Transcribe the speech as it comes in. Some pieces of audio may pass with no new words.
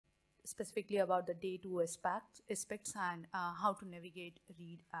specifically about the day two aspects and how to navigate,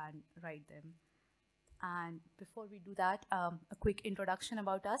 read, and write them. And before we do that, a quick introduction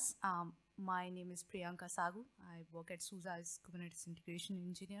about us. My name is Priyanka Saggu. I work at SUSE as Kubernetes Integration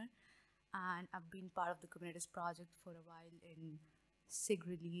Engineer, and I've been part of the Kubernetes project for a while in SIG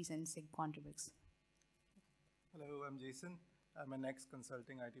release and SIG contributs. Hello, I'm Jason. I'm an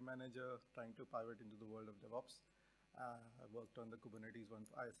ex-consulting IT manager trying to pivot into the world of DevOps. I worked on the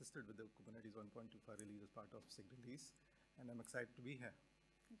I assisted with the Kubernetes 1.25 release as part of SIG release, and I'm excited to be here.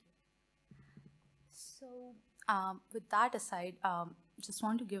 Thank you. So with that aside, just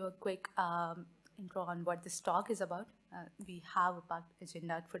want to give a quick intro on what this talk is about. We have a packed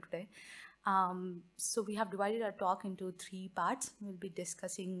agenda for today. So we have divided our talk into 3 parts. We'll be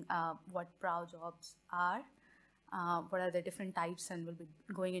discussing what Prow Jobs are, what are the different types, and we'll be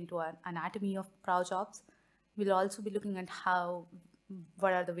going into an anatomy of Prow Jobs. We'll also be looking at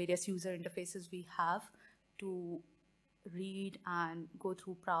what are the various user interfaces we have to read and go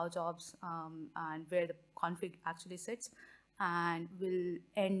through Prow Jobs and where the config actually sits. And we'll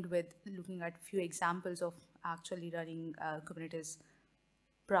end with looking at a few examples of actually running Kubernetes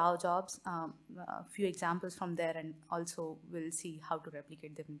Prow Jobs, a few examples from there, and also we'll see how to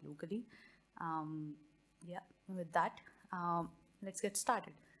replicate them locally. Yeah, with that, let's get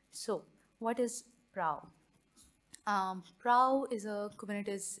started. So what is Prow? Prow is a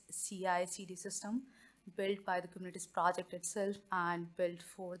Kubernetes CI/CD system built by the Kubernetes project itself and built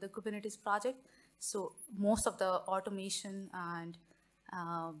for the Kubernetes project. So most of the automation and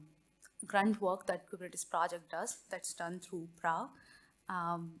grunt work that Kubernetes project does, that's done through Prow.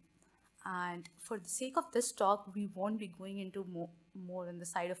 And for the sake of this talk, we won't be going into more on the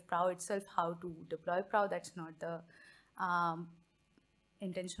side of Prow itself, how to deploy Prow. That's not the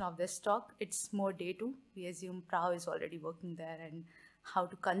intention of this talk. It's more day 2. We assume Prow is already working there and how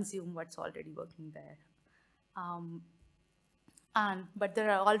to consume what's already working there. But there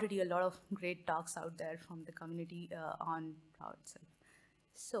are already a lot of great talks out there from the community on Prow itself.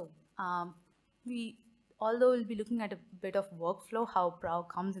 So although we'll be looking at a bit of workflow, how Prow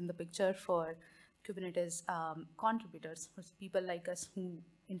comes in the picture for Kubernetes contributors, for people like us who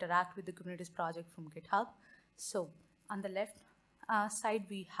interact with the Kubernetes project from GitHub. So on the left side,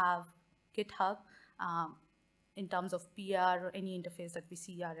 we have GitHub in terms of PR or any interface that we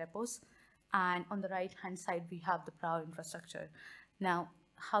see our repos. And on the right-hand side, we have the Prow infrastructure. Now,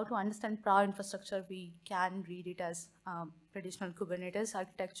 how to understand Prow infrastructure? We can read it as traditional Kubernetes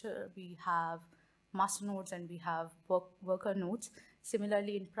architecture. We have master nodes and we have worker nodes.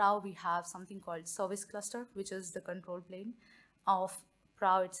 Similarly, in Prow, we have something called service cluster, which is the control plane of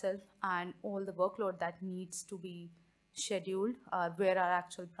Prow itself and all the workload that needs to be scheduled, where our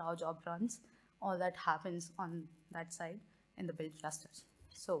actual Prow job runs. All that happens on that side in the build clusters.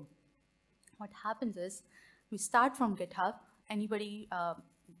 So what happens is we start from GitHub. Anybody,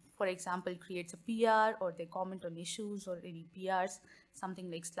 for example, creates a PR or they comment on issues or any PRs,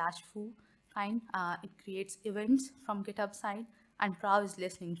 something like /foo kind. It creates events from GitHub side, and Prow is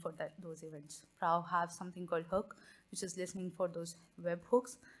listening for those events. Prow have something called hook, which is listening for those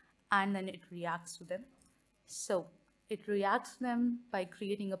webhooks, and then it reacts to them. So it reacts to them by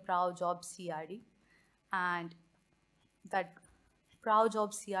creating a Prow Jobs CRD, and that Prow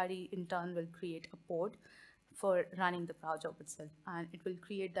Jobs CRD in turn will create a pod for running the Prow job itself, and it will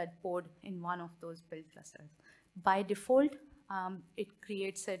create that pod in one of those build clusters. By default, it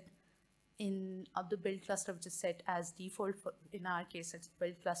creates it in the build cluster, which is set as default. In our case, it's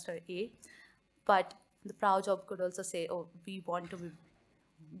build cluster A, but the Prow job could also say, oh, we want to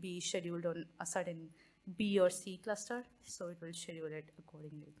be scheduled on a certain B or C cluster, so it will schedule it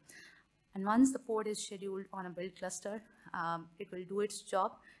accordingly. And once the pod is scheduled on a build cluster, it will do its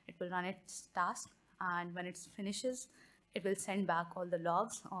job, it will run its task, and when it finishes, it will send back all the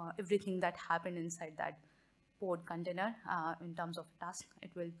logs, everything that happened inside that pod container in terms of task.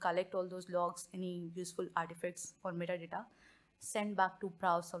 It will collect all those logs, any useful artifacts or metadata, send back to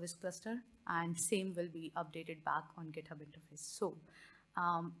Prow service cluster, and same will be updated back on GitHub interface. So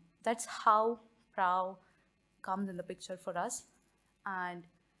that's how Prow comes in the picture for us. And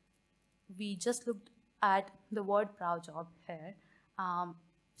we just looked at the word Prow job here.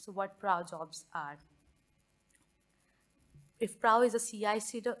 So what Prow jobs are? If Prow is a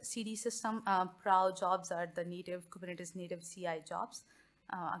CI/CD system, Prow jobs are the Kubernetes native CI jobs,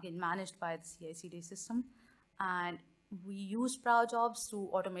 again managed by the CI/CD system. And we use Prow jobs to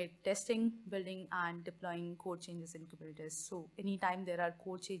automate testing, building, and deploying code changes in Kubernetes. So anytime there are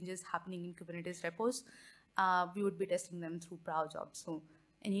code changes happening in Kubernetes repos, we would be testing them through Prow jobs. So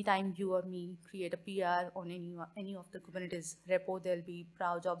anytime you or me create a PR on any of the Kubernetes repo, there'll be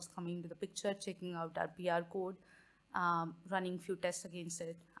Prow Jobs coming into the picture, checking out our PR code, running few tests against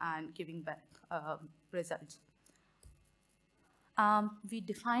it, and giving back results. We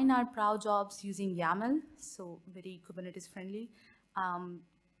define our Prow Jobs using YAML, so very Kubernetes friendly.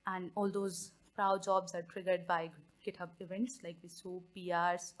 And all those Prow Jobs are triggered by GitHub events like we saw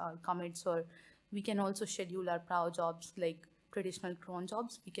PRs or commits, or we can also schedule our Prow Jobs like traditional cron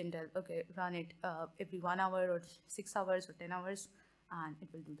jobs. We can tell, okay, run it every 1 hour or 6 hours or 10 hours, and it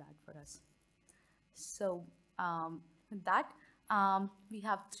will do that for us. So with that, we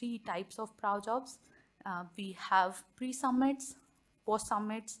have 3 types of Prow Jobs. We have pre-summits,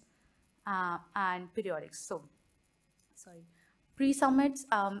 post-summits, and periodics. So, sorry. Pre-summits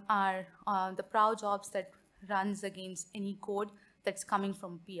are the Prow Jobs that runs against any code that's coming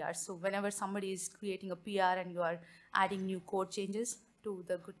from PR. So whenever somebody is creating a PR and you are adding new code changes to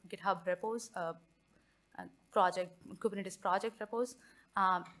the GitHub repos, Kubernetes project repos,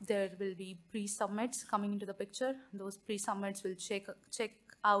 there will be pre-summits coming into the picture. Those pre-summits will check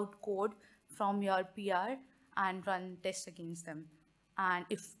out code from your PR and run tests against them. And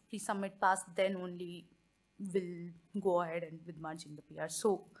if pre-submit pass, then only will go ahead and with merging the PR.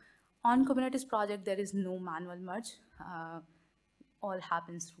 So on Kubernetes project, there is no manual merge. All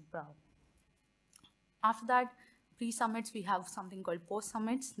happens through Prow. After that, pre-summits, we have something called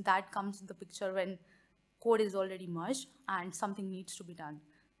post-summits. That comes in the picture when code is already merged and something needs to be done.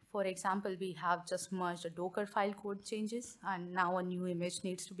 For example, we have just merged a Docker file code changes, and now a new image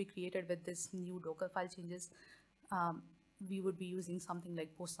needs to be created with this new Docker file changes. We would be using something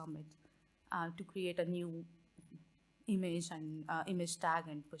like post-summit to create a new image and image tag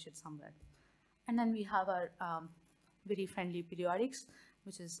and push it somewhere. And then we have our very friendly periodics,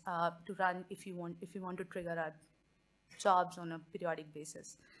 which is to run if you want to trigger our jobs on a periodic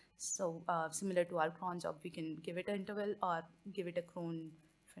basis. So similar to our cron job, we can give it an interval or give it a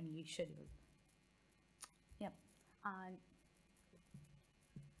cron-friendly schedule. Yeah, and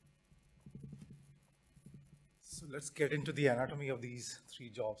so let's get into the anatomy of these 3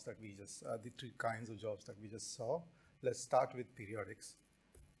 jobs that we just, the 3 kinds of jobs that we just saw. Let's start with periodics.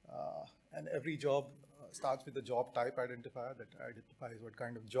 And every job starts with the job type identifier that identifies what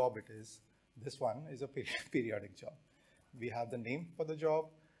kind of job it is. This one is a periodic job. We have the name for the job.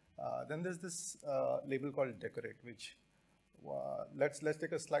 Then there's this label called decorate, which let's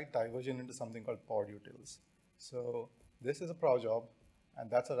take a slight diversion into something called pod utils. So this is a Prow job, and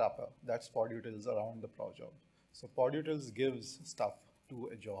that's a wrapper. That's pod utils around the Prow job. So pod utils gives stuff to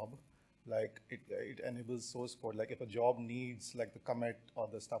a job, like it enables source code. Like if a job needs like the commit or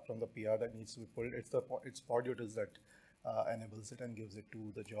the stuff from the PR that needs to be pulled, it's pod utils that enables it and gives it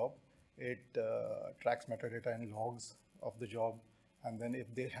to the job. It tracks metadata and logs of the job. And then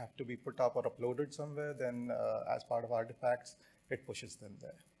if they have to be put up or uploaded somewhere, then as part of artifacts, it pushes them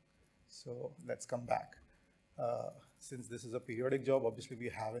there. So let's come back. Since this is a periodic job, obviously we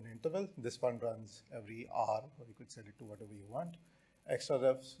have an interval. This one runs every hour, or you could set it to whatever you want. Extra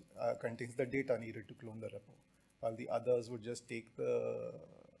refs contains the data needed to clone the repo, while the others would just take the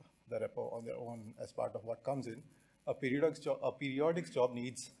repo on their own as part of what comes in. A periodics job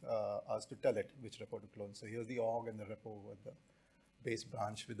needs us to tell it which repo to clone. So here's the org and the repo with the base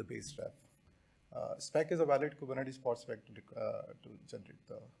branch with the base ref. Spec is a valid Kubernetes pod spec to generate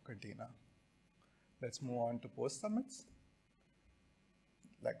the container. Let's move on to post summits.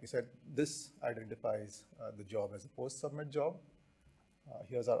 Like we said, this identifies the job as a post submit job.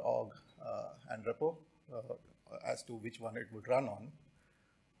 Here's our org and repo as to which one it would run on.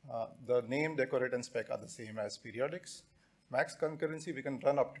 The name, decorate, and spec are the same as periodics. Max concurrency, we can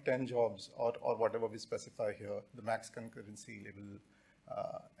run up to 10 jobs or whatever we specify here. The max concurrency level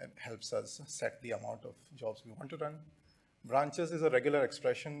helps us set the amount of jobs we want to run. Branches is a regular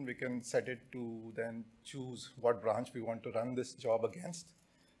expression. We can set it to then choose what branch we want to run this job against.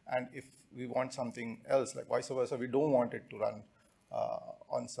 And if we want something else, like vice versa, we don't want it to run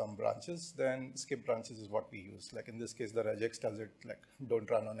on some branches, then skip branches is what we use. Like in this case, the regex tells it like don't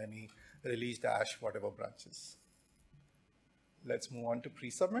run on any release dash whatever branches. Let's move on to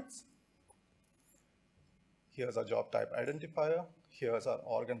pre-submits. Here's our job type identifier. Here's our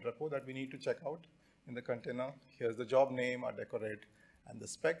org and repo that we need to check out in the container. Here's the job name, our decorate, and the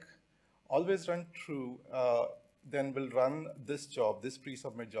spec. Always run true. Then we'll run this job, this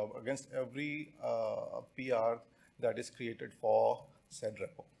pre-submit job, against every PR that is created for said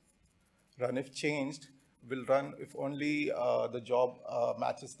repo. Run if changed will run if only the job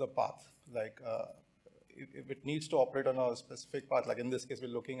matches the path. Like if it needs to operate on a specific path, like in this case, we're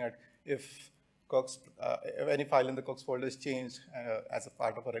looking at if Cooks, any file in the cooks folder is changed as a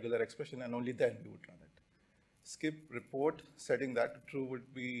part of a regular expression, and only then we would run it. Skip report, setting that to true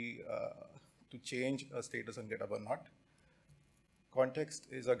would be to change a status on GitHub or not. Context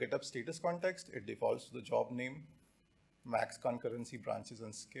is a GitHub status context. It defaults to the job name, max concurrency branches,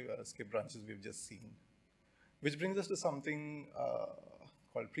 and skip branches we've just seen. Which brings us to something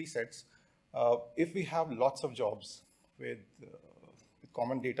called presets. If we have lots of jobs with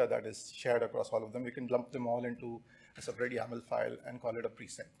common data that is shared across all of them, we can lump them all into a separate YAML file and call it a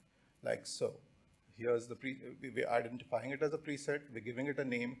preset, like so. Here's the we're identifying it as a preset, we're giving it a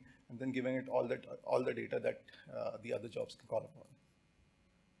name, and then giving it all the data that the other jobs can call upon.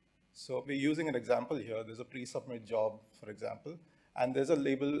 So we're using an example here. There's a pre-submit job, for example, and there's a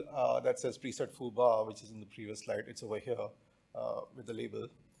label that says preset foobar, which is in the previous slide. It's over here with the label.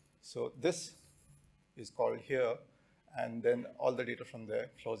 So this is called here, and then all the data from there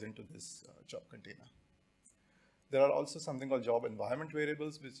flows into this job container. There are also something called job environment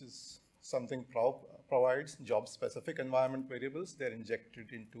variables, which is something Prow provides, job-specific environment variables. They're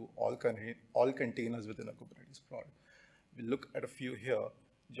injected into all containers within a Kubernetes prod. We look at a few here.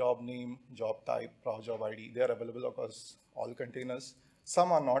 Job name, job type, Prow job ID. They are available across all containers.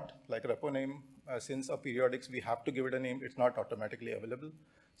 Some are not, like repo name. Since our periodics, we have to give it a name. It's not automatically available.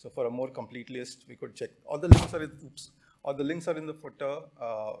 So for a more complete list, we could check. All the links are in the footer.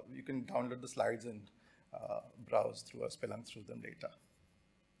 You can download the slides and browse through or spelunk through them later.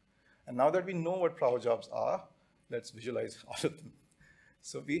 And now that we know what Prow jobs are, let's visualize all of them.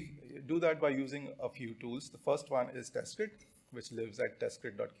 So we do that by using a few tools. The first one is Testgrid, which lives at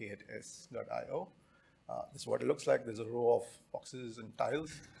testgrid.k8s.io. This is what it looks like. There's a row of boxes and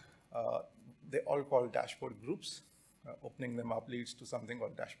tiles. They all call dashboard groups. Opening them up leads to something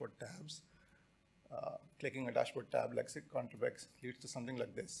called dashboard tabs. Clicking a dashboard tab like contribx leads to something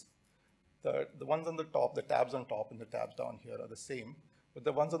like this. The ones on the top, the tabs on top and the tabs down here are the same, but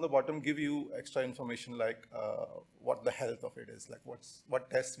the ones on the bottom give you extra information like what the health of it is, like what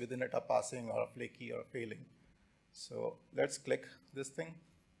tests within it are passing or are flaky or failing. So let's click this thing.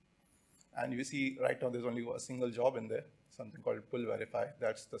 And you see right now there's only a single job in there, something called pull verify.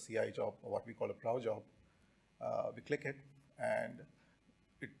 That's the CI job, or what we call a Prow job. We click it, and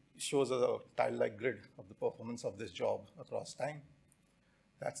it shows us a tile-like grid of the performance of this job across time.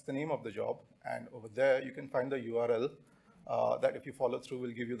 That's the name of the job. And over there, you can find the URL that if you follow through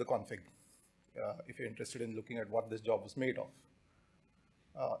will give you the config if you're interested in looking at what this job was made of.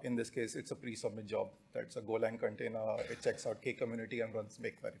 In this case, it's a pre-submit job. That's a Golang container. It checks out K-community and runs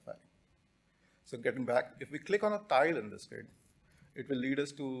make verify. So getting back, if we click on a tile in this grid, it will lead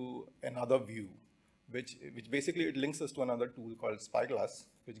us to another view, which basically it links us to another tool called Spyglass,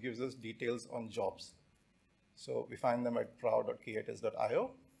 which gives us details on jobs. So we find them at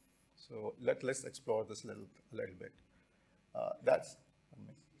prow.k8s.io. So let's explore this a little bit. That's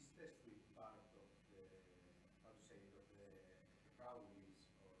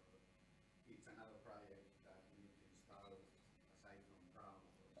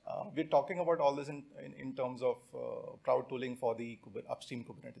we're talking about all this in terms of Prow tooling for the upstream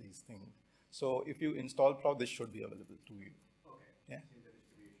Kubernetes thing. So if you install Prow, this should be available to you. Okay. Yeah. In the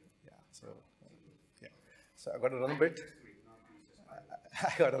distribution. Yeah. So yeah. So I got to run a bit.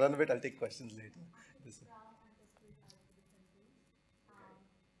 I got to run a bit. I'll take questions later. Prow and Testgrid are two different tools.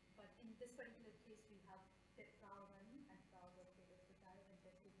 But in this particular case, we have Prow running and Prow.k8s.io and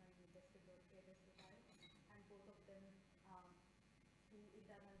Testgrid running with Testgrid.k8s.io, and both of them through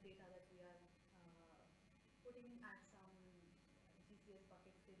internal data that we are putting at some GCS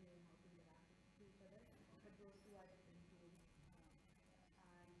buckets, they know how to interact with each other. But those two are different tools.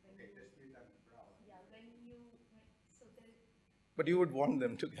 And when Testgrid and Prow. Yeah, when you so there. But you would want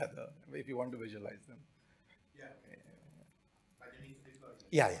them together if you want to visualize them. Yeah. Okay. But you need to deploy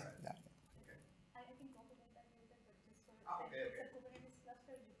them. Yeah. Okay. I can talk about that later, but just for Okay. it's a Kubernetes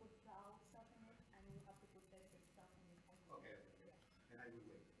cluster, you put Prow stuff in it, and you have to put Testgrid stuff in it. Okay. Yeah. Then I will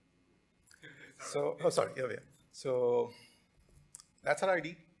wait. So, So that's our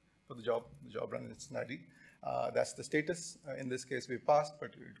ID for the job run, it's an ID. That's the status. In this case, we passed,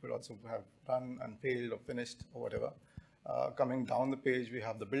 but it could also have run and failed or finished or whatever. Coming down the page, we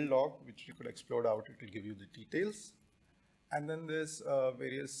have the build log, which you could explode out. It will give you the details. And then there's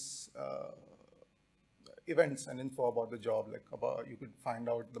various events and info about the job, like you could find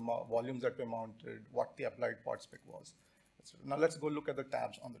out the volumes that were mounted, what the applied pod spec was. Now let's go look at the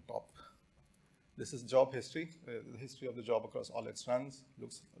tabs on the top. This is job history, the history of the job across all its runs.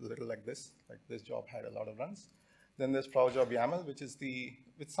 Looks a little like this job had a lot of runs. Then there's Prow job YAML, which is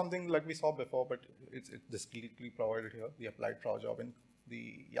it's something like we saw before, but it's discretely provided here, the applied Prow job in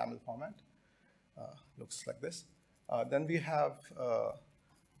the YAML format. looks like this. Then we have,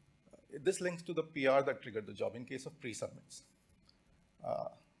 this links to the PR that triggered the job in case of pre-submits,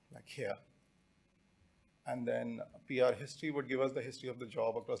 like here. And then PR history would give us the history of the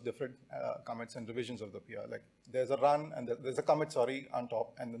job across different commits and revisions of the PR. Like there's a run, and there's a commit, sorry, on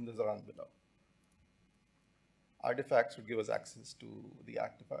top, and then there's a run below. Artifacts would give us access to the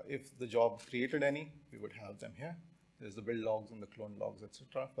active. If the job created any, we would have them here. There's the build logs and the clone logs,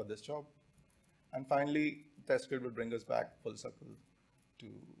 etc. for this job. And finally, Testgrid would bring us back full circle to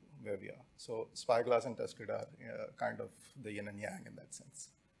where we are. So Spyglass and Testgrid are kind of the yin and yang in that sense.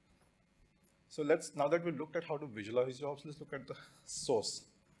 So now that we've looked at how to visualize jobs, let's look at the source.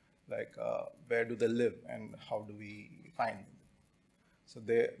 Like where do they live and how do we find them? So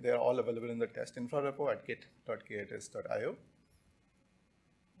they're all available in the test infra repo at git.katest.io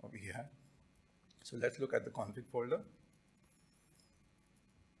over here. So let's look at the config folder.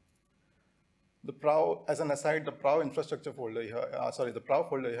 The Prow, as an aside, the Prow infrastructure folder here, the Prow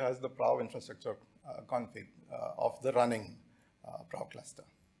folder here has the Prow infrastructure config of the running Prow cluster.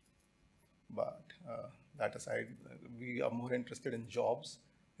 But that aside, we are more interested in jobs,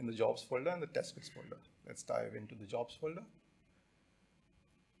 in the jobs folder and the test scripts folder. Let's dive into the jobs folder.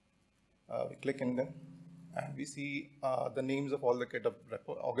 We click in them, and we see the names of all the GitHub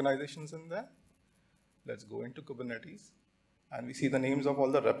repo organizations in there. Let's go into Kubernetes, and we see the names of all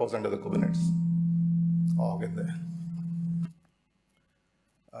the repos under the Kubernetes org in there.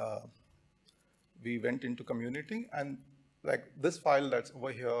 We went into community, and like this file that's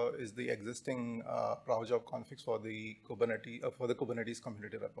over here is the existing Prow job configs for the Kubernetes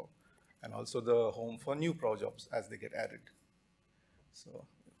community repo, and also the home for new Prow jobs as they get added. So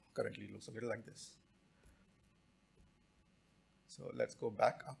currently it looks a little like this. So let's go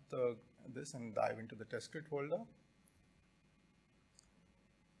back up this and dive into the Testgrid folder.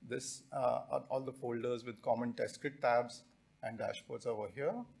 This are all the folders with common Testgrid tabs and dashboards over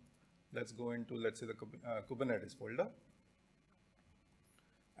here. Let's go into, let's say, the Kubernetes folder.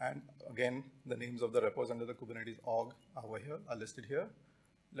 And again, the names of the repos under the Kubernetes org over here are listed here.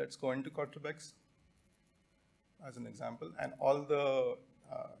 Let's go into Cortebex as an example, and all the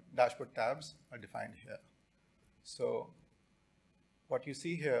dashboard tabs are defined here. So what you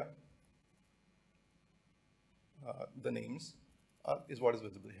see here, the names, is what is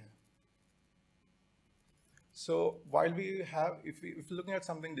visible here. So while we have, if you're looking at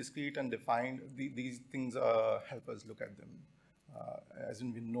something discrete and defined, these things help us look at them, as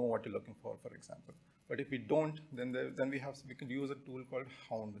in we know what you're looking for example. But if we don't, then we can use a tool called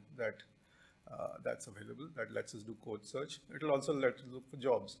Hound that's available, that lets us do code search. It'll also let us look for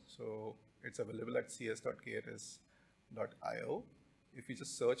jobs. So it's available at cs.kats.io. If you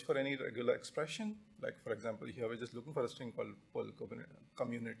just search for any regular expression, like for example, here we're just looking for a string called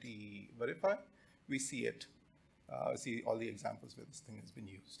community verify, we see it, see all the examples where this thing has been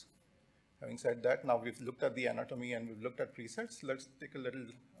used. Having said that, now we've looked at the anatomy and we've looked at presets, let's take a little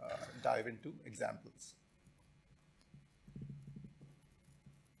dive into examples.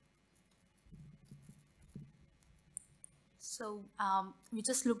 So we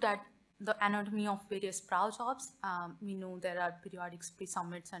just looked at the anatomy of various Prow jobs. We know there are periodic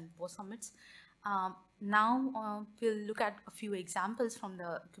pre-summits and post-summits. Now we'll look at a few examples from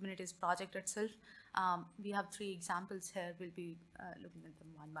the Kubernetes project itself. We have 3 examples here. We'll be looking at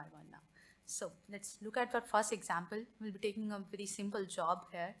them one by one now. So let's look at our first example. We'll be taking a very simple job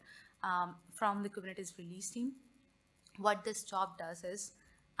here from the Kubernetes release team. What this job does is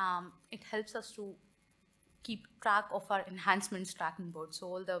it helps us to keep track of our enhancements tracking board. So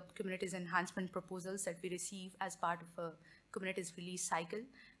all the Kubernetes enhancement proposals that we receive as part of a Kubernetes release cycle,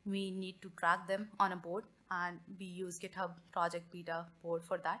 we need to track them on a board, and we use GitHub project beta board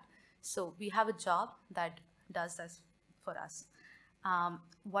for that. So we have a job that does this for us.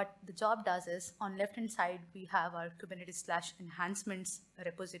 What the job does is, on left-hand side, we have our Kubernetes/enhancements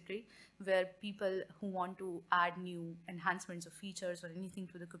repository, where people who want to add new enhancements or features or anything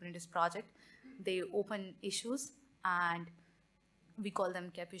to the Kubernetes project, they open issues, and we call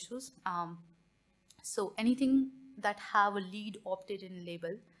them KEP issues. So anything that have a lead opted in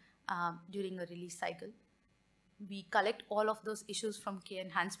label during a release cycle, we collect all of those issues from K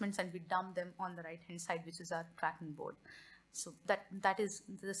enhancements and we dump them on the right-hand side, which is our tracking board. So that is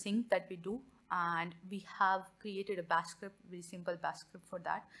the sync that we do, and we have created a bash script, very simple bash script for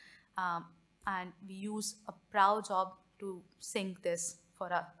that, and we use a Prow job to sync this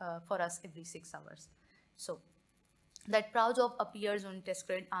for us every 6 hours. So that Prow job appears on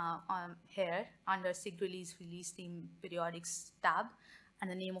Testgrid here under SIG release team periodics tab,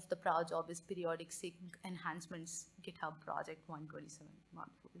 and the name of the Prow job is periodic SIG enhancements GitHub project 127.1.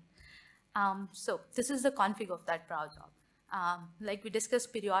 So this is the config of that Prow job. Like we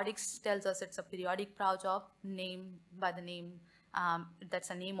discussed, periodics tells us it's a periodic Prow job, name by the name, that's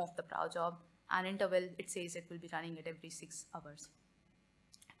the name of the Prow job, and interval, it says it will be running at every 6 hours.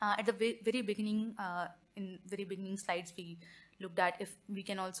 At the very beginning, in very beginning slides, we looked at if we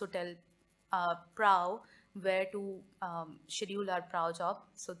can also tell Prow where to schedule our Prow job.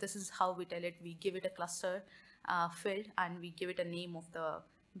 So this is how we tell it. We give it a cluster field and we give it a name of the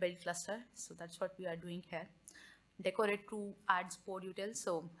build cluster. So that's what we are doing here. Decorate to adds pod utils.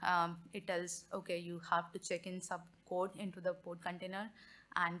 So it tells, okay, you have to check in some code into the pod container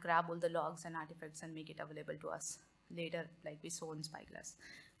and grab all the logs and artifacts and make it available to us later, like we saw in Spyglass.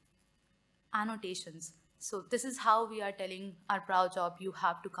 Annotations. So this is how we are telling our Prow job, you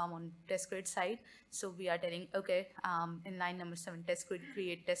have to come on test grid side. So we are telling, okay, in line number 7, test grid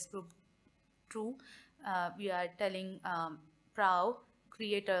create test group true. We are telling Prow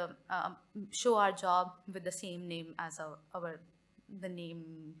create a show our job with the same name as the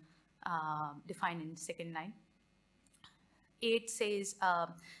name defined in second line. 8 says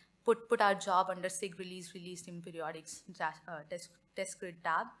put our job under sig release released in periodics test grid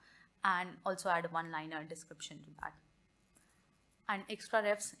tab, and also add a one-liner description to that. And extra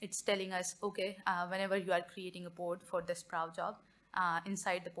refs, it's telling us, okay, whenever you are creating a pod for this Prow job,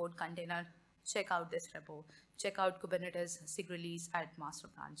 inside the pod container, check out this repo, check out Kubernetes sig release at master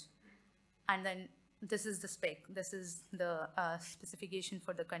branch. And then this is the spec. This is the specification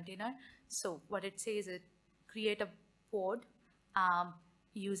for the container. So what it says is create a pod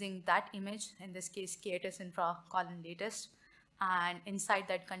using that image, in this case, creators infra colon latest, and inside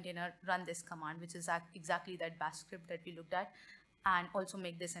that container, run this command, which is exactly that bash script that we looked at, and also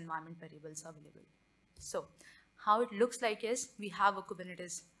make this environment variables available. So how it looks like is we have a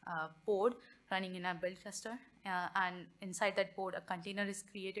Kubernetes pod running in our build cluster, and inside that pod, a container is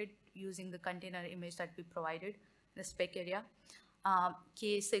created using the container image that we provided, the spec area.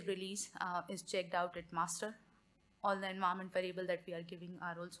 Sig release is checked out at master. All the environment variable that we are giving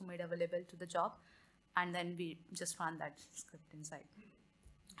are also made available to the job, and then we just run that script inside.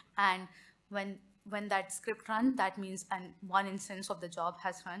 And when that script runs, that means one instance of the job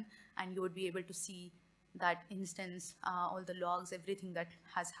has run, and you would be able to see that instance, all the logs, everything that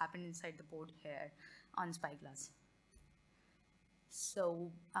has happened inside the pod here on Spyglass.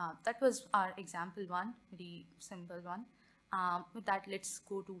 So that was our example one, very simple one. With that, let's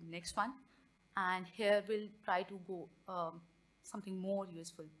go to next one. And here we'll try to go something more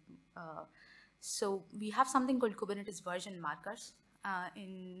useful. So we have something called Kubernetes version markers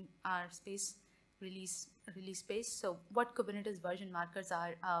in our release space. So what Kubernetes version markers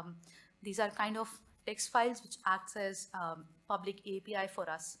are, these are kind of text files which acts as public API for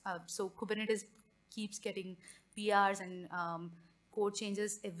us. So Kubernetes keeps getting PRs and code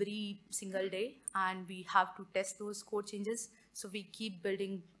changes every single day, and we have to test those code changes. So we keep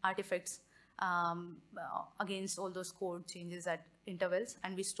building artifacts against all those code changes at intervals,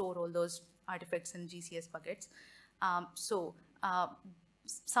 and we store all those artifacts in GCS buckets.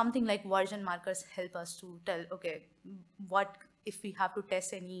 Something like version markers help us to tell, okay, what if we have to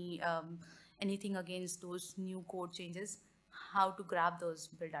test anything against those new code changes, how to grab those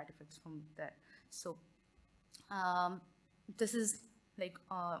build artifacts from there. So this is like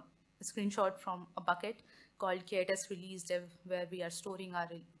a screenshot from a bucket called KTS release dev, where we are storing our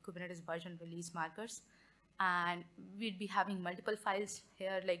Kubernetes version release markers. And we'd be having multiple files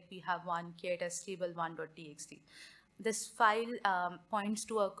here, like we have one KTS stable1.txt. This file points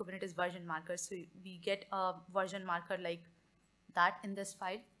to a Kubernetes version marker. So we get a version marker like that in this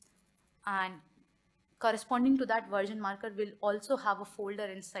file. And corresponding to that version marker, we'll also have a folder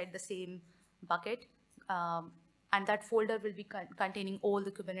inside the same bucket. And that folder will be containing all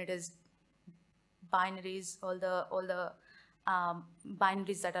the Kubernetes binaries, all the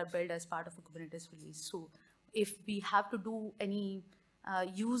binaries that are built as part of a Kubernetes release. So if we have to do any,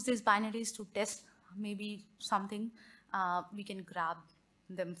 use these binaries to test maybe something, we can grab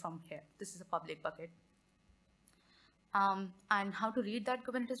them from here. This is a public bucket. And how to read that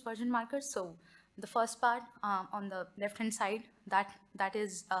Kubernetes version marker. So the first part on the left-hand side, that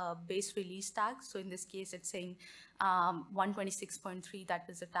is a base release tag. So in this case, it's saying 126.3, that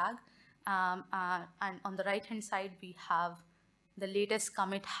is a tag. And on the right-hand side, we have the latest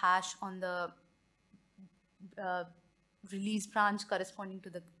commit hash on the release branch corresponding to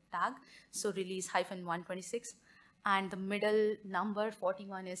the tag. So release -126. And the middle number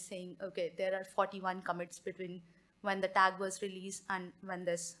 41 is saying, okay, there are 41 commits between when the tag was released and when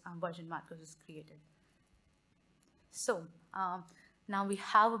this version marker was created. So now we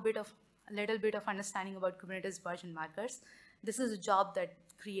have a little bit of understanding about Kubernetes version markers. This is a job that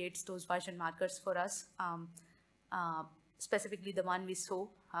creates those version markers for us, specifically the one we show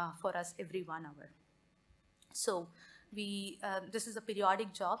for us every 1 hour. So this is a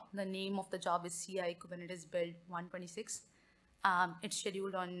periodic job. The name of the job is CI Kubernetes build 126. It's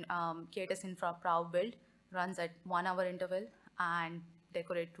scheduled on Kubernetes Infra Prow build, runs at 1 hour interval, and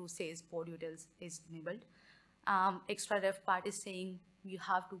decorate to says board utils is enabled. Extra ref part is saying you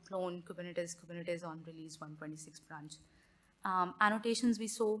have to clone Kubernetes on release 126 branch. Annotations we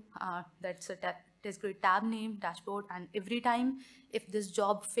saw, that's a Testgrid tab name, dashboard, and every time if this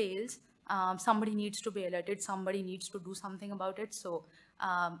job fails, somebody needs to be alerted, somebody needs to do something about it. So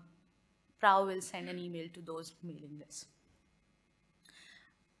Prow will send an email to those mailing lists.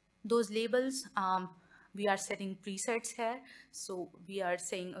 Those labels, we are setting presets here. So we are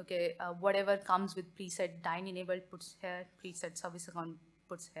saying, okay, whatever comes with preset Dyn enabled puts here, preset service account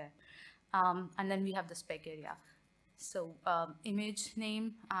puts here. And then we have the spec area. So image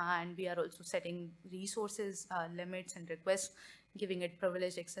name, and we are also setting resources, limits, and requests, giving it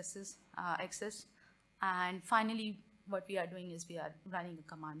privileged access. And finally, what we are doing is we are running a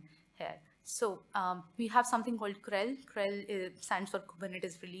command here. So we have something called CREL. CREL stands for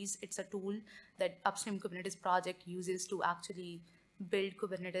Kubernetes Release. It's a tool that upstream Kubernetes project uses to actually build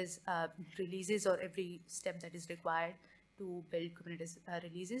Kubernetes releases, or every step that is required to build Kubernetes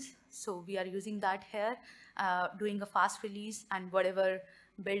releases. So we are using that here, doing a fast release, and whatever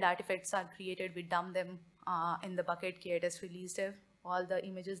build artifacts are created, we dump them in the bucket Kubernetes release dev. All the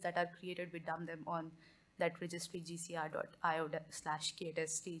images that are created, we dump them on that registry gcr.io/Kubernetes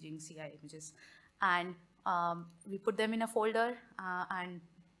staging CI images. And we put them in a folder, and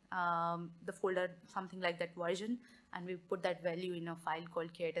the folder, something like that version, and we put that value in a file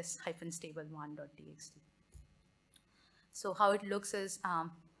called kubernetes-stable1.txt. So how it looks is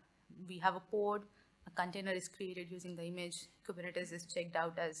we have a pod, a container is created using the image, Kubernetes is checked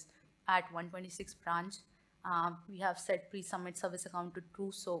out as at 126 branch. We have set pre-submit service account to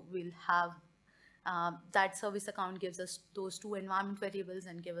true, so we'll have that service account gives us those two environment variables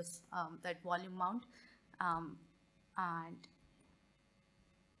and give us that volume mount. And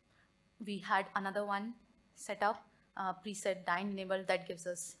we had another one set up, preset Dyn enabled, that gives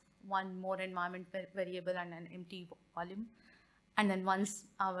us one more environment variable and an empty volume. And then once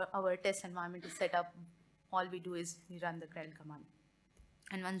our test environment is set up, all we do is we run the CREL command.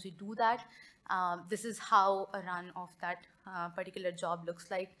 And once we do that, this is how a run of that particular job looks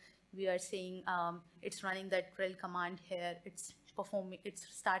like. We are saying it's running that CREL command here. It's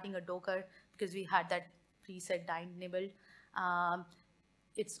starting a Docker because we had that preset Dyn enabled.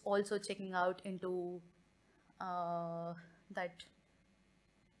 It's also checking out into that.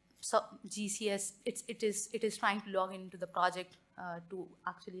 So GCS, it is trying to log into the project to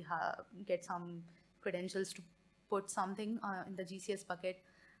actually get some credentials to put something in the GCS bucket,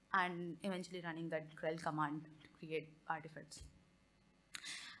 and eventually running that CREL command to create artifacts.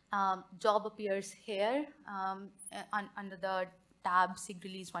 Job appears here under the tab SIG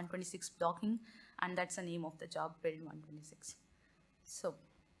release 126 blocking, and that's the name of the job, build 126. So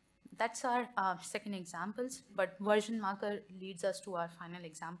that's our second examples, but version marker leads us to our final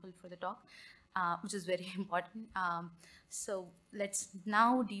example for the talk, which is very important. So let's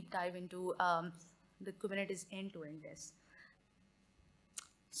now deep dive into the Kubernetes end-to-end test.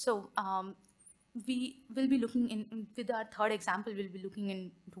 So we will be looking with our third example, we'll be looking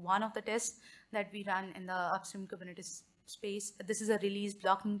into one of the tests that we run in the upstream Kubernetes space. This is a release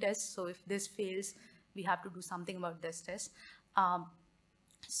blocking test, so if this fails, we have to do something about this test.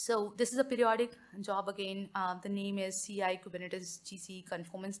 So this is a periodic job again. The name is CI Kubernetes GC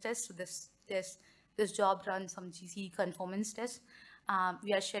conformance test. So this job runs some GC conformance test.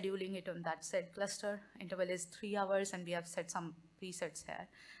 We are scheduling it on that said cluster. Interval is 3 hours, and we have set some presets here.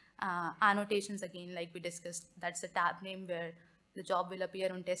 Annotations again, like we discussed, that's the tab name where the job will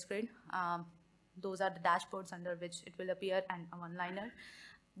appear on Testgrid. Those are the dashboards under which it will appear, and a one-liner.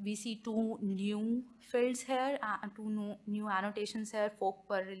 We see two new fields here, two new annotations here, fork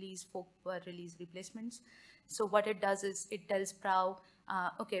per release replacements. So what it does is it tells Prow,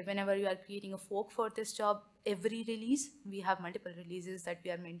 okay, whenever you are creating a fork for this job, every release, we have multiple releases that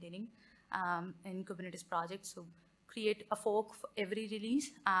we are maintaining in Kubernetes project. So create a fork for every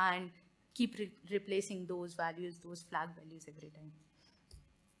release and keep replacing those values, those flag values every time.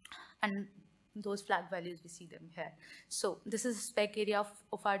 And those flag values, we see them here. So this is a spec area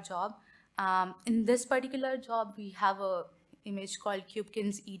of our job. In this particular job, we have a image called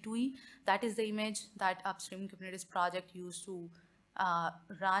Kubekins E2E. That is the image that upstream Kubernetes project used to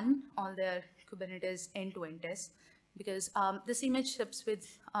run all their Kubernetes end-to-end tests, because this image ships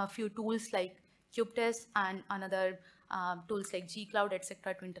with a few tools like kubetest and another tools like G-Cloud,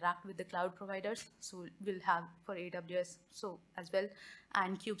 etc., to interact with the cloud providers. So we'll have for AWS so as well,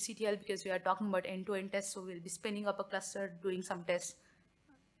 and kubectl, because we are talking about end-to-end tests. So we'll be spinning up a cluster, doing some tests,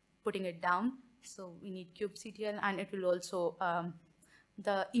 putting it down. So we need kubectl, and it will also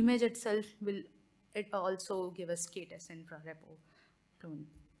the image itself will also give us KTest infra repo clone.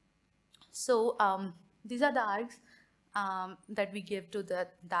 So these are the args that we give to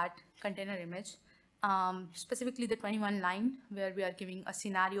that container image. Specifically the 21 line where we are giving a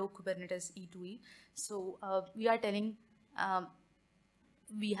scenario Kubernetes E2E. So we are telling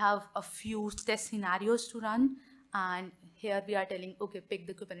we have a few test scenarios to run, and here we are telling, okay, pick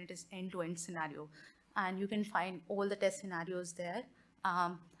the Kubernetes end-to-end scenario. And you can find all the test scenarios there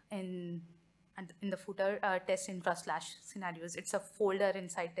in the footer, test infra / scenarios. It's a folder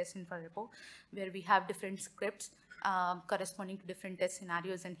inside test infra repo where we have different scripts corresponding to different test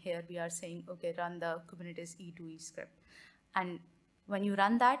scenarios, and here we are saying, okay, run the Kubernetes E2E script. And when you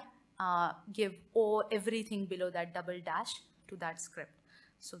run that, give everything below that double dash to that script.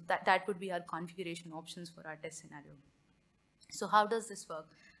 So that would be our configuration options for our test scenario. So how does this work?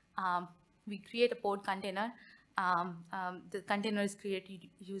 We create a pod container. The container is created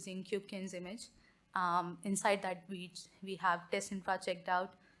using kubekins image. Inside that, we have test infra checked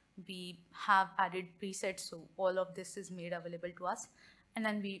out. We have added presets, so all of this is made available to us. And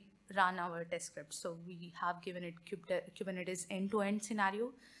then we run our test script. So we have given it Kubernetes end-to-end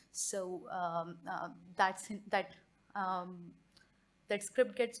scenario. So that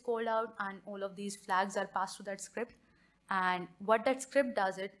script gets called out, and all of these flags are passed to that script. And what that script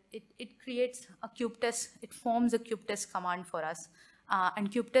does, it creates a kubetest. It forms a kubetest command for us. And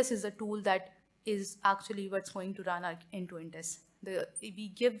kubetest is a tool that is actually what's going to run our end-to-end test. We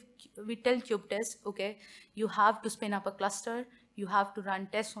tell kubetest, okay, you have to spin up a cluster, you have to run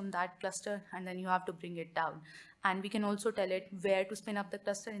tests on that cluster, and then you have to bring it down. And we can also tell it where to spin up the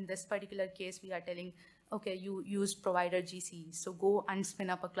cluster. In this particular case, we are telling, okay, you use provider GCE, so go and spin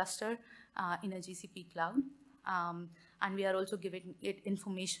up a cluster in a GCP cloud. And we are also giving it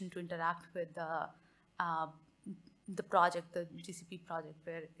information to interact with the project, the GCP project,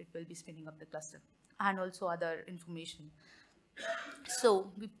 where it will be spinning up the cluster, and also other information.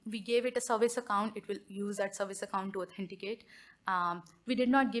 So we gave it a service account. It will use that service account to authenticate. We did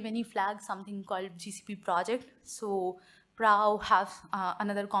not give any flag, something called GCP project. So Prow has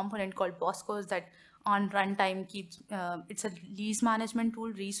another component called Boscos that on runtime keeps, it's a lease management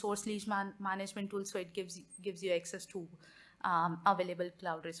tool, resource lease management tool. So it gives you access to available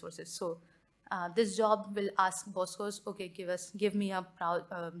cloud resources. So this job will ask Boscos, okay, give me a Prow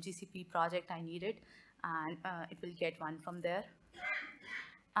GCP project, I need it. And it will get one from there.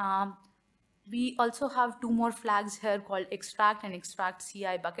 We also have two more flags here called extract and extract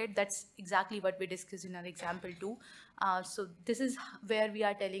CI bucket. That's exactly what we discussed in our example too. So this is where we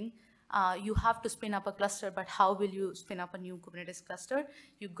are telling you have to spin up a cluster, but how will you spin up a new Kubernetes cluster?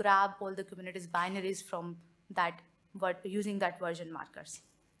 You grab all the Kubernetes binaries from that, using that version markers.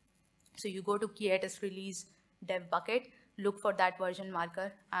 So you go to KTest release dev bucket, look for that version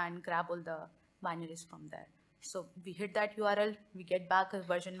marker, and grab all the binaries from there. So we hit that URL, we get back a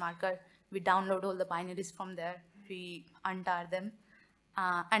version marker, we download all the binaries from there, we untar them,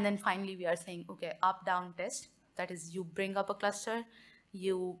 and then finally we are saying, okay, up, down, test. That is, you bring up a cluster,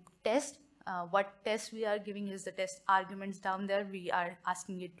 you test. What test we are giving is the test arguments down there. We are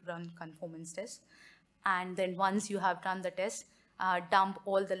asking it to run conformance test. And then once you have done the test, dump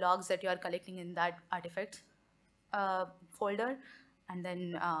all the logs that you are collecting in that artifact folder, and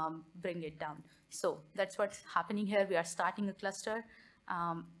then bring it down. So that's what's happening here. We are starting a cluster.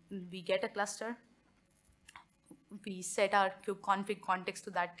 We get a cluster. We set our kubeconfig context to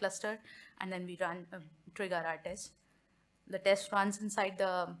that cluster, and then we trigger our test. The test runs inside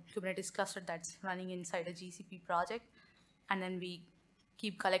the Kubernetes cluster that's running inside a GCP project, and then we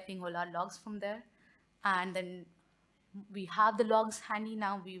keep collecting all our logs from there. And then we have the logs handy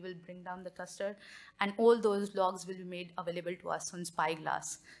now. We will bring down the cluster, and all those logs will be made available to us on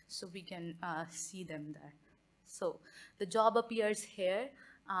Spyglass, so we can see them there. So the job appears here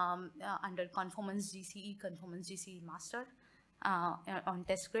under conformance GCE master on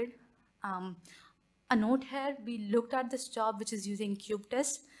Testgrid. A note here, we looked at this job which is using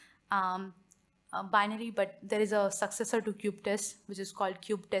kubetest binary, but there is a successor to kubetest which is called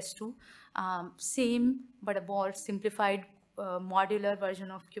kubetest2. Same, but a more simplified modular version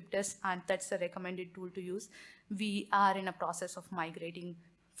of kubetest, and that's the recommended tool to use. We are in a process of migrating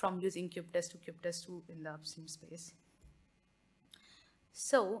from using kubetest to kubetest2 in the upstream space.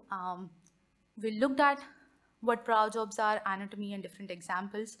 So we looked at what Prow jobs are, anatomy, and different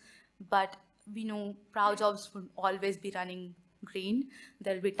examples, but we know Prow Jobs would always be running green.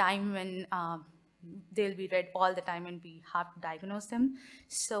 There'll be time when they'll be red all the time and we have to diagnose them.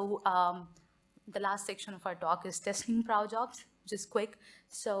 So the last section of our talk is testing Prow Jobs, just quick.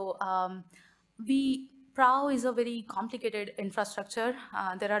 So Prow is a very complicated infrastructure.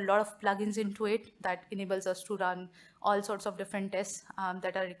 There are a lot of plugins into it that enables us to run all sorts of different tests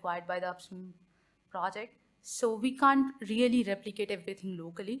that are required by the upstream project. So we can't really replicate everything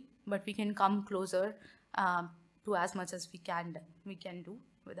locally, but we can come closer to as much as we can do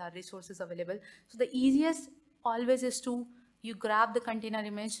with our resources available. So the easiest always is to, you grab the container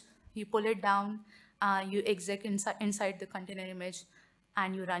image, you pull it down, you exec inside the container image,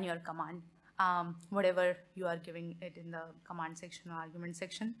 and you run your command. Whatever you are giving it in the command section or argument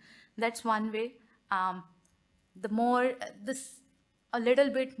section. That's one way. A little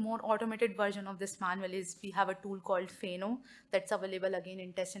bit more automated version of this manual is we have a tool called Feno that's available again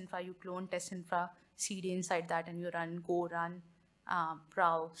in test infra. You clone test infra cd inside that and you run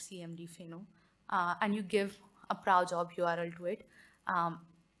Prow cmd Feno, and you give a Prow job URL to it.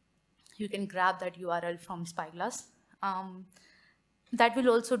 You can grab that URL from Spyglass. That will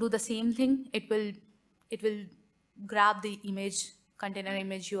also do the same thing. It will grab the container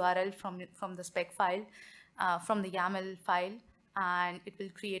image URL from the spec file, from the YAML file, and it will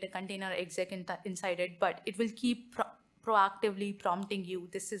create a container exec inside it, but it will keep proactively prompting you,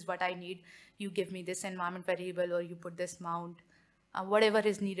 this is what I need, you give me this environment variable, or you put this mount, whatever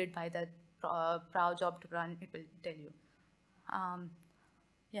is needed by that Prow job to run, it will tell you.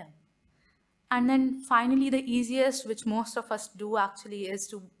 Yeah. And then finally, the easiest, which most of us do actually, is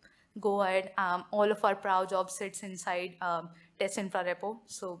to go ahead. All of our Prow job sits inside test infra repo.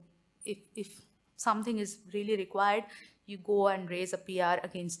 So if something is really required, you go and raise a PR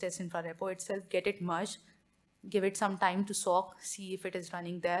against test infra repo itself, get it merged, give it some time to soak, see if it is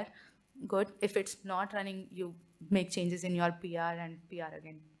running there. Good. If it's not running, you make changes in your PR and PR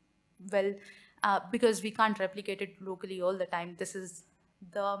again. Well, because we can't replicate it locally all the time, this is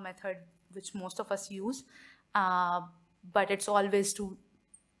the method which most of us use, but it's always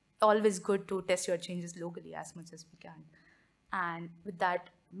good to test your changes locally as much as we can. And with that,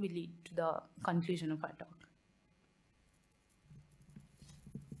 we lead to the conclusion of our talk.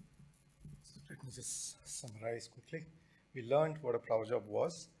 So let me just summarize quickly. We learned what a Prow job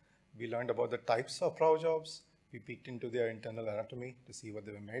was. We learned about the types of Prow jobs. We peeked into their internal anatomy to see what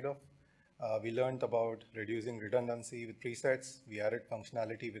they were made of. We learned about reducing redundancy with presets. We added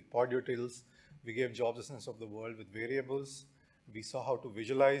functionality with pod utils. We gave jobs a sense of the world with variables. We saw how to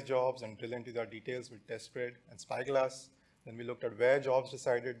visualize jobs and drill into their details with Testgrid and Spyglass. Then we looked at where jobs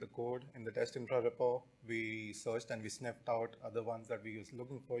resided, the code in the test infra repo. We searched and we sniffed out other ones that we was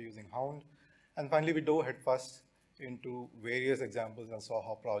looking for using Hound. And finally, we dove headfirst into various examples and saw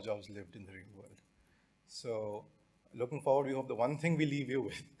how Prow jobs lived in the real world. So looking forward, we hope the one thing we leave you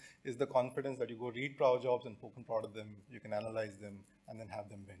with is the confidence that you go read Prow jobs and poke and prod at them, you can analyze them, and then have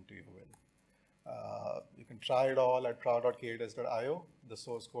them bend to your will. You can try it all at prow.kats.io. The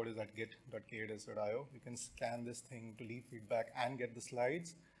source code is at git.kats.io. You can scan this thing to leave feedback and get the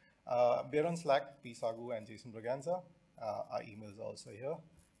slides. We're on Slack, P. Saggu and Jason Braganza. Our email is also here.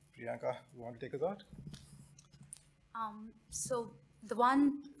 Priyanka, you want to take us out? So the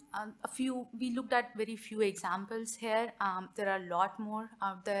one, we looked at very few examples here. There are a lot more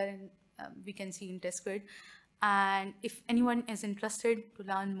out there, we can see in Testgrid. And if anyone is interested to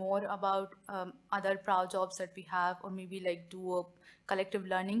learn more about other Prow jobs that we have, or maybe like do a collective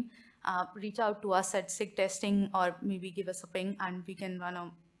learning, reach out to us at SIG Testing, or maybe give us a ping and we can run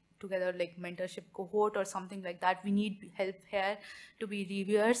a together like mentorship cohort or something like that. We need help here to be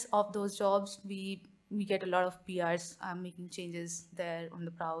reviewers of those jobs. We get a lot of PRs making changes there on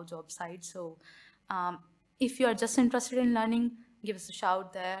the Prow job side. So if you are just interested in learning, give us a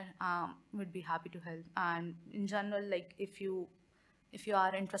shout there. We'd be happy to help. And in general, like if you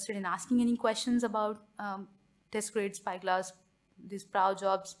are interested in asking any questions about Testgrid, Spyglass, these Prow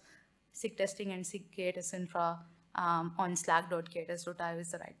jobs, SIG testing and SIG KTS infra on slack.kts.io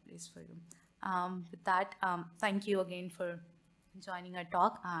is the right place for you. With that, thank you again for joining our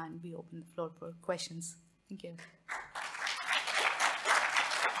talk, and we open the floor for questions. Thank you.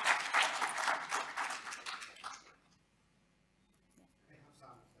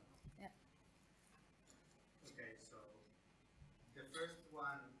 Okay, so the first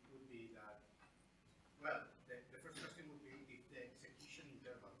one would be that, well, the first question would be if the execution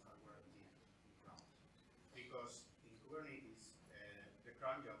intervals are guaranteed in Prow. Because in Kubernetes, the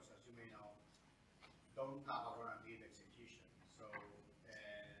cron jobs, as you may know, don't have a guaranteed execution. So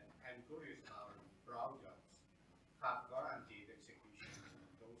I'm curious how Prow jobs have guaranteed executions in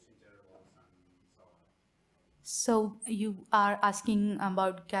those intervals, and So you are asking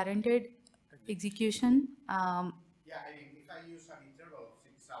about guaranteed execution. Yeah, I mean, if I use an interval of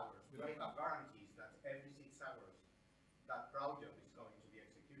 6 hours, do I have guarantees that every 6 hours that Prow job is going to be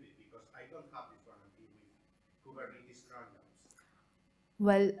executed? Because I don't have this guarantee with Kubernetes Prow jobs.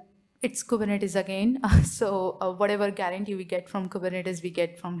 Well, it's Kubernetes again. So whatever guarantee we get from Kubernetes, we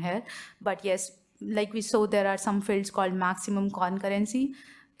get from here. But yes, like we saw, there are some fields called maximum concurrency.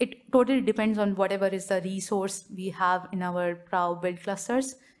 It totally depends on whatever is the resource we have in our Prow build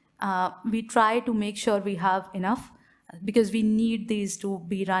clusters. We try to make sure we have enough because we need these to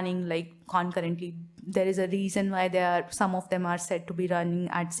be running like concurrently. There is a reason why some of them are said to be running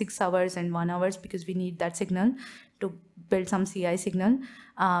at 6 hours and 1 hours, because we need that signal to build some CI signal.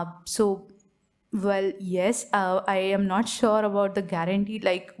 Well, yes, I am not sure about the guarantee,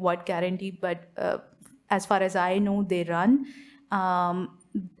 like what guarantee, but as far as I know, they run.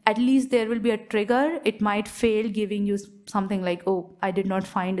 At least there will be a trigger. It might fail, giving you something like, oh, I did not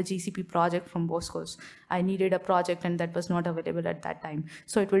find a GCP project from Boscos. I needed a project and that was not available at that time.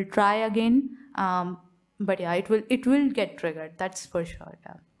 So it will try again. But yeah, it will get triggered. That's for sure.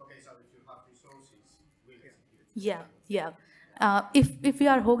 Yeah. Okay, so if you have resources, will execute. Yeah, yeah. If we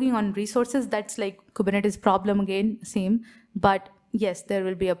are hogging on resources, that's like Kubernetes problem again, same. But yes, there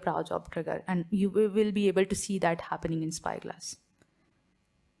will be a Prow job trigger, and you will be able to see that happening in Spyglass.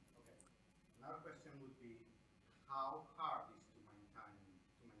 Okay. Another question would be, how hard is to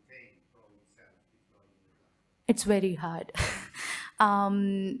maintain Prow itself deployed in the cluster? It's very hard.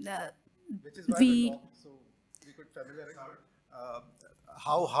 Which is why we could familiarize.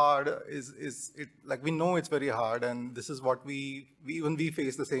 How hard is it? Like, we know it's very hard, and this is what we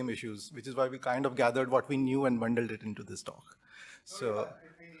face the same issues, which is why we kind of gathered what we knew and bundled it into this talk. So I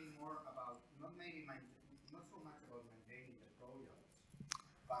mean more about not so much about maintaining the Prow jobs,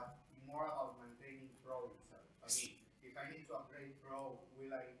 but more about maintaining Prow itself. I mean, if I need to upgrade Prow,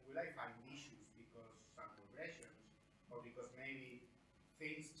 will I find issues because some regressions, or because maybe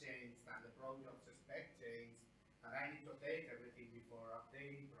things changed and the Prow jobs spec changed, and I need to update everything before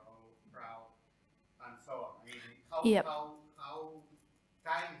updating Prow, and so on. I mean, how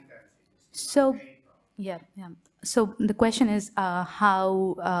time intensive is to maintain Prow? Yeah. So the question is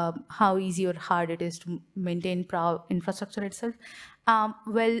how easy or hard it is to maintain Prow infrastructure itself.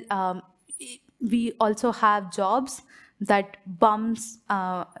 We also have jobs that bumps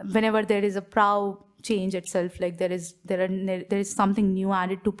whenever there is a Prow change itself, like there is something new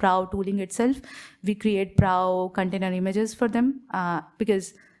added to Prow tooling itself. We create Prow container images for them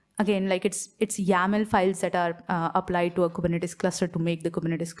because again, like it's YAML files that are applied to a Kubernetes cluster to make the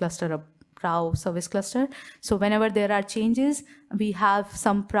Kubernetes cluster a Prow service cluster. So whenever there are changes, we have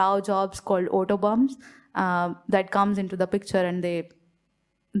some Prow jobs called auto bumps that comes into the picture, and they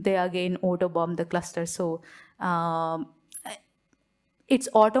again auto bomb the cluster. So it's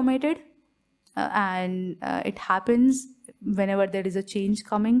automated and it happens whenever there is a change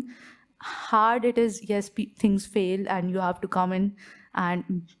coming. Hard it is, yes, things fail and you have to come in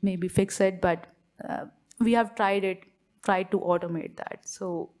and maybe fix it, but we have tried to automate that.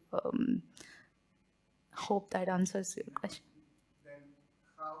 So hope that answers your question. Then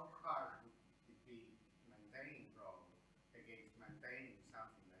how hard would it be maintaining Prow against maintaining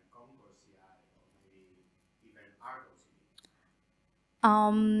something like Concord CI or maybe even Argo CI?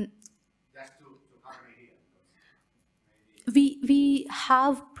 Just to have an idea. We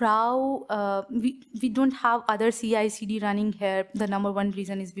have Prow. We don't have other CI/CD running here. The number one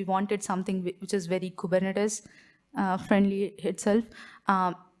reason is we wanted something which is very Kubernetes friendly itself.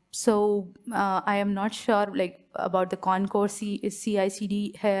 I am not sure like about the Concord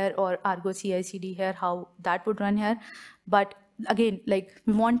CI/CD here or Argo CI/CD here, how that would run here. But again, like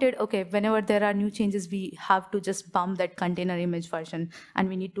we wanted, okay, whenever there are new changes, we have to just bump that container image version and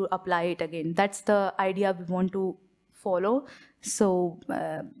we need to apply it again. That's the idea we want to follow. So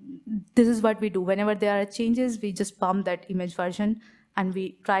this is what we do. Whenever there are changes, we just bump that image version and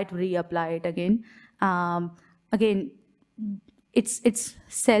we try to reapply it again. Again, it's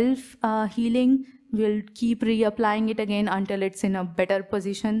self healing. We'll keep reapplying it again until it's in a better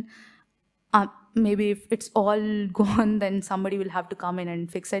position. Maybe if it's all gone, then somebody will have to come in and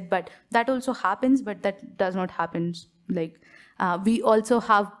fix it. But that also happens, but that does not happen. Like we also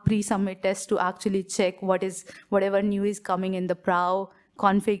have pre-submit tests to actually check whatever new is coming in the Prow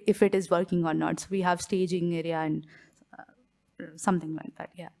config, if it is working or not. So we have staging area and something like that.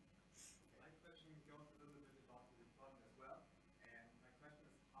 Yeah.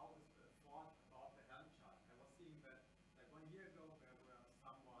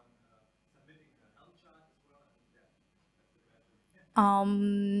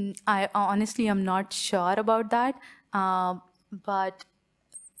 I honestly am not sure about that, but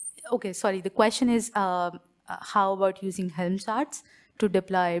okay, sorry. The question is, how about using Helm charts to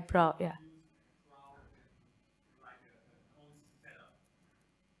deploy Prow? Yeah.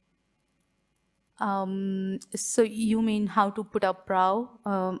 So you mean how to put up Prow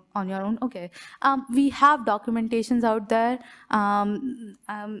on your own? Okay. We have documentations out there.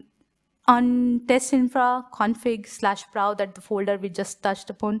 On test infra config/prow, that the folder we just touched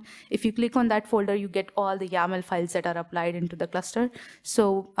upon, if you click on that folder, you get all the YAML files that are applied into the cluster.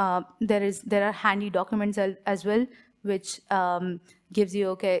 So there are handy documents as well, which gives you,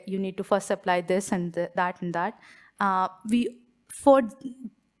 okay, you need to first apply this and that and that. For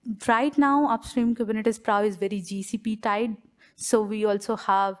right now, upstream Kubernetes Prow is very GCP tied. So we also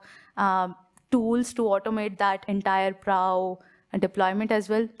have tools to automate that entire Prow deployment as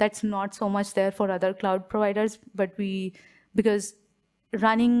well. That's not so much there for other cloud providers, but because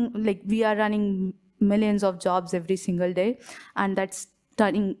we are running millions of jobs every single day, and that's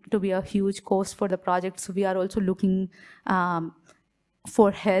turning to be a huge cost for the project. So we are also looking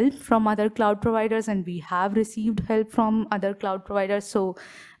for help from other cloud providers, and we have received help from other cloud providers. So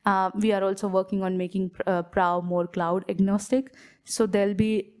we are also working on making Prow more cloud agnostic. So there'll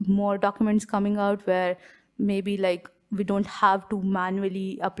be more documents coming out where maybe like we don't have to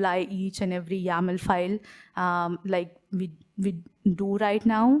manually apply each and every YAML file like we do right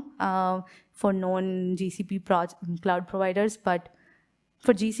now for non-GCP cloud providers. But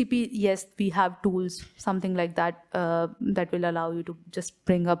for GCP, yes, we have tools, something like that, that will allow you to just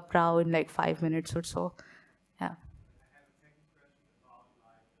bring up Prow in like 5 minutes or so. Yeah.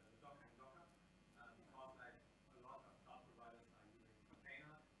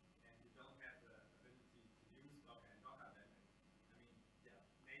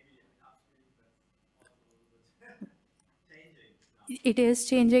 It is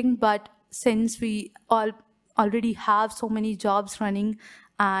changing, but since we already have so many jobs running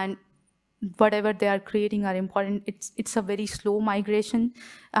and whatever they are creating are important, it's a very slow migration.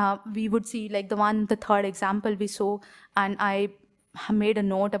 We would see like the third example we saw, and I made a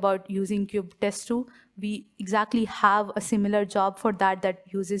note about using kubetest2. We exactly have a similar job for that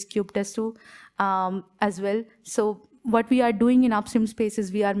uses kubetest2 as well. So what we are doing in upstream space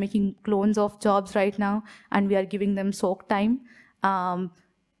is we are making clones of jobs right now, and we are giving them soak time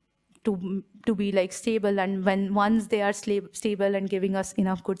to be like stable, and once they are stable and giving us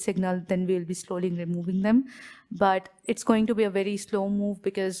enough good signal, then we'll be slowly removing them. But it's going to be a very slow move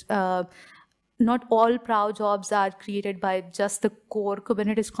because not all Prow jobs are created by just the core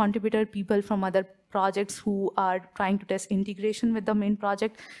Kubernetes contributor. People from other projects who are trying to test integration with the main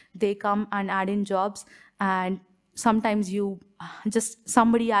project, they come and add in jobs, and sometimes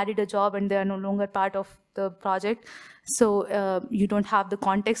somebody added a job and they are no longer part of the project. So you don't have the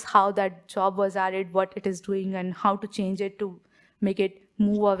context how that job was added, what it is doing, and how to change it to make it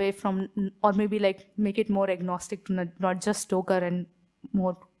move away from, or maybe like make it more agnostic to not just Docker and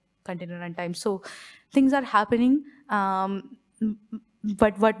more container runtime. So things are happening,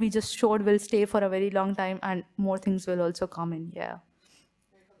 but what we just showed will stay for a very long time, and more things will also come in. Yeah.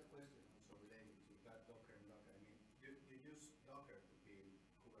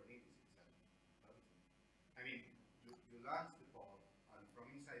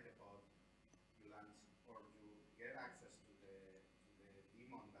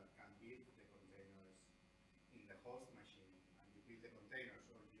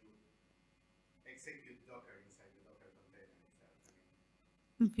 Execute Docker inside the Docker container itself?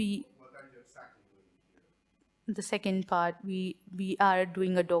 What are you exactly doing here? The second part, we are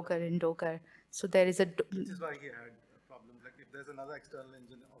doing a Docker in Docker. So there is which is why he had problems. Like if there's another external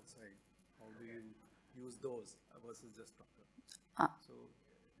engine outside, how do you use those versus just Docker? So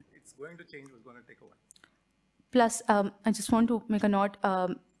it's going to change. It's going to take a while. Plus, I just want to make a note.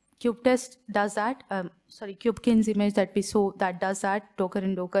 Kubetest does that. Kubekin's image that we saw, that does that, Docker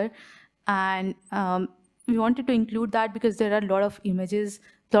in Docker. And we wanted to include that because there are a lot of images,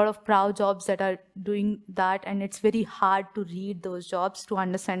 a lot of Prow jobs that are doing that, and it's very hard to read those jobs to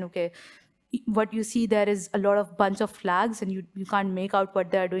understand, okay, what you see there is a lot of bunch of flags, and you can't make out what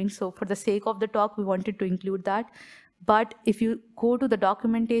they are doing. So for the sake of the talk, we wanted to include that. But if you go to the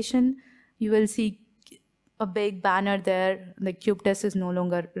documentation, you will see a big banner there, like kubetest is no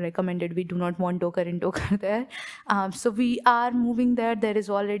longer recommended. We do not want Docker in Docker there. So we are moving there. There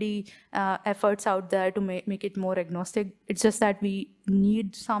is already efforts out there to make it more agnostic. It's just that we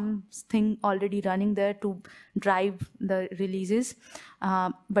need something already running there to drive the releases.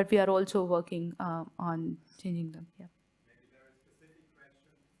 But we are also working on changing them. Yeah. Maybe there is a specific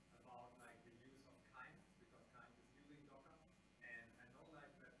question about like the use of kind, because kind is using Docker, and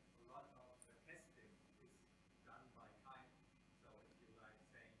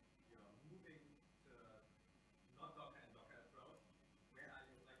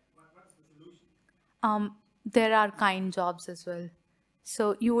There are kind jobs as well.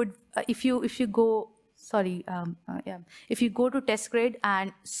 So you would, if you go, sorry, if you go to Testgrid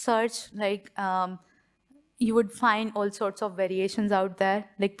and search, like, you would find all sorts of variations out there.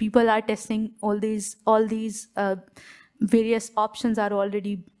 Like, people are testing all these various options are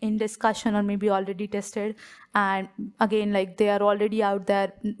already in discussion or maybe already tested. And again, like, they are already out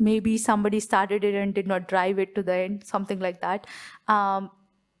there. Maybe somebody started it and did not drive it to the end, something like that.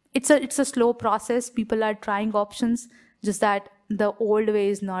 It's a slow process. People are trying options, just that the old way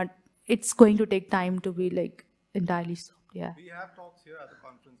is not, it's going to take time to be like entirely solved. Yeah. We have talks here at the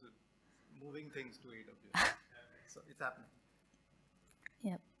conference with moving things to AWS. So it's happening.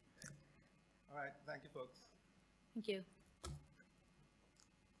 Yeah. All right. Thank you, folks. Thank you.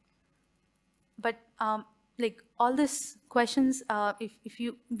 But like, all these questions,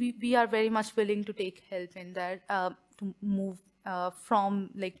 we are very much willing to take help in that, to move from,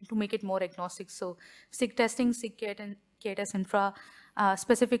 like, to make it more agnostic. So SIG testing, SIG KTS infra,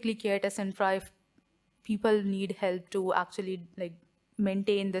 specifically KTS infra, if people need help to actually like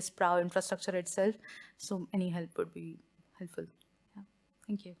maintain this Prow infrastructure itself. So any help would be helpful. Yeah.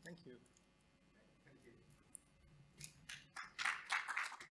 Thank you. Thank you.